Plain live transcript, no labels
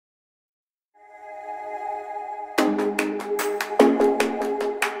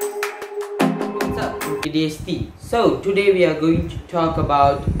DST. So today we are going to talk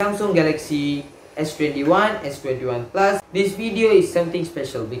about Samsung Galaxy S21, S21 Plus. This video is something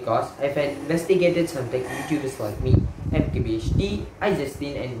special because I've investigated some tech YouTubers like me, MKBHD,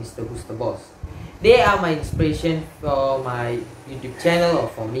 iJustin and Mr. Booster Boss. They are my inspiration for my YouTube channel or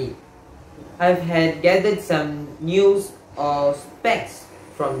for me. I've gathered some news or specs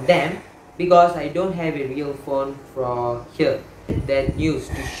from them because I don't have a real phone from here. That news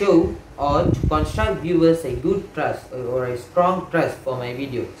to show or to construct viewers a good trust or a strong trust for my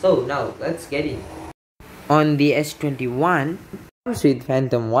video. So now let's get in. On the S21 comes with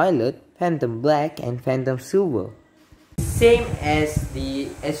Phantom Violet, Phantom Black and Phantom Silver. Same as the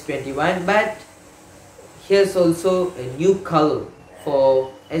S21, but here's also a new color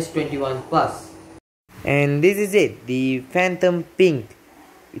for S21 Plus. And this is it, the Phantom Pink,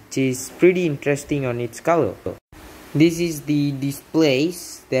 which is pretty interesting on its color. This is the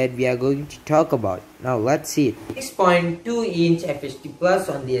displays that we are going to talk about. Now let's see it. 6.2-inch FHD Plus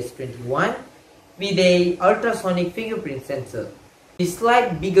on the S21 with a ultrasonic fingerprint sensor. It's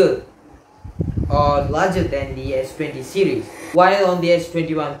slightly bigger or larger than the S20 series. While on the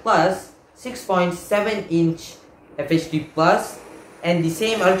S21 Plus, 6.7-inch FHD Plus and the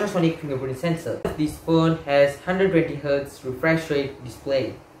same ultrasonic fingerprint sensor. This phone has 120Hz refresh rate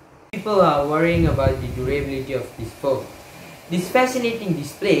display. People are worrying about the durability of this phone. This fascinating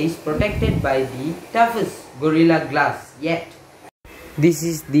display is protected by the toughest Gorilla Glass yet. This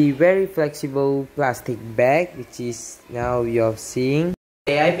is the very flexible plastic bag which is now you're seeing.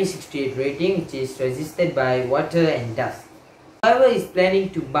 A IP68 rating which is resisted by water and dust. Whoever is planning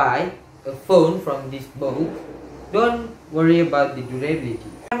to buy a phone from this bulk, don't worry about the durability.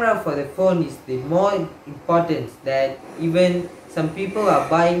 The camera for the phone is the more important that even some people are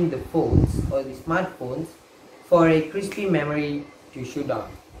buying the phones or the smartphones for a crispy memory to shoot on.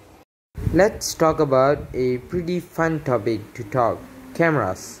 Let's talk about a pretty fun topic to talk.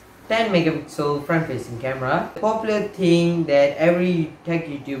 Cameras. 10 megapixel front facing camera. The popular thing that every tech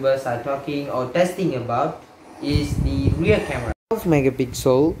YouTubers are talking or testing about is the rear camera. 12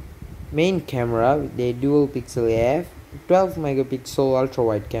 megapixel main camera with a dual pixel AF. 12 megapixel ultra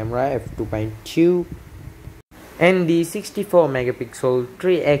wide camera f2.2 and the 64 megapixel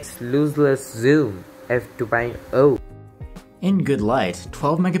 3x lossless zoom f2.0. In good light,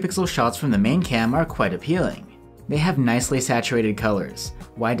 12 megapixel shots from the main cam are quite appealing. They have nicely saturated colors,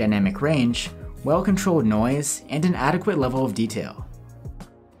 wide dynamic range, well-controlled noise, and an adequate level of detail.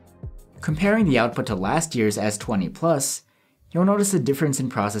 Comparing the output to last year's S20 Plus, you'll notice a difference in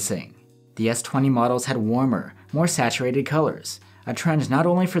processing. The S20 models had warmer, more saturated colors, a trend not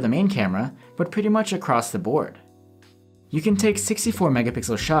only for the main camera, but pretty much across the board. You can take 64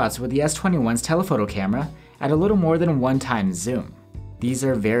 megapixel shots with the S21's telephoto camera at a little more than 1x zoom. These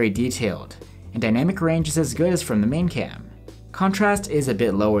are very detailed, and dynamic range is as good as from the main cam. Contrast is a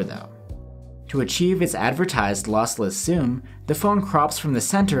bit lower though. To achieve its advertised lossless zoom, the phone crops from the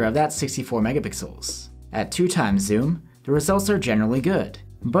center of that 64 megapixels. At 2x zoom, the results are generally good,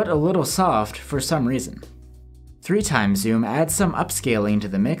 but a little soft for some reason. 3x zoom adds some upscaling to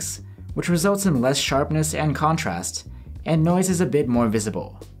the mix, which results in less sharpness and contrast, and noise is a bit more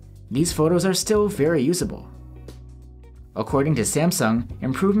visible. These photos are still very usable. According to Samsung,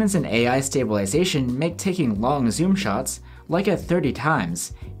 improvements in AI stabilization make taking long zoom shots, like at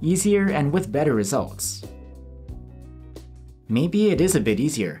 30x, easier and with better results. Maybe it is a bit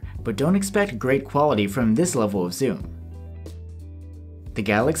easier, but don't expect great quality from this level of zoom. The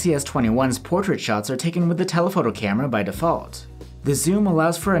Galaxy S21's portrait shots are taken with the telephoto camera by default. The zoom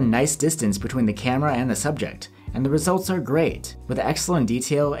allows for a nice distance between the camera and the subject, and the results are great, with excellent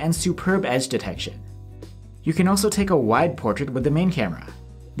detail and superb edge detection. You can also take a wide portrait with the main camera.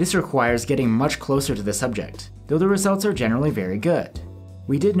 This requires getting much closer to the subject, though the results are generally very good.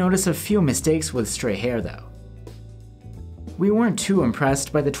 We did notice a few mistakes with stray hair though. We weren't too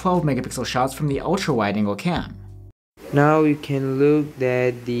impressed by the 12 megapixel shots from the ultra wide angle cam. Now you can look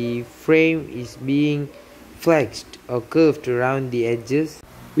that the frame is being flexed or curved around the edges,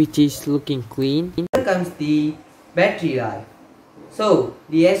 which is looking clean. Here comes the battery life. So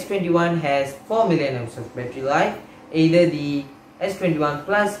the S21 has 4 million amps of battery life. Either the S21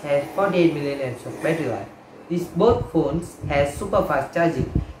 Plus has 48 million amps of battery life. These both phones has super fast charging,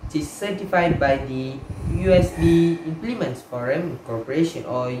 which is certified by the USB Implements Forum Corporation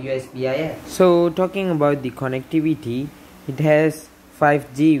or USBIF. So talking about the connectivity, it has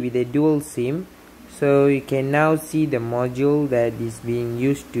 5G with a dual SIM. So you can now see the module that is being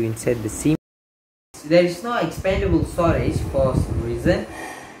used to insert the SIM. There is no expandable storage for some reason.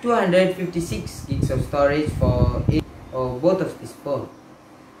 256 gigs of storage for both of these phones.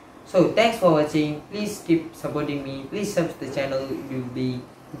 So thanks for watching. Please keep supporting me. Please subscribe the channel. It will be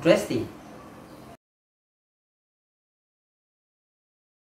interesting.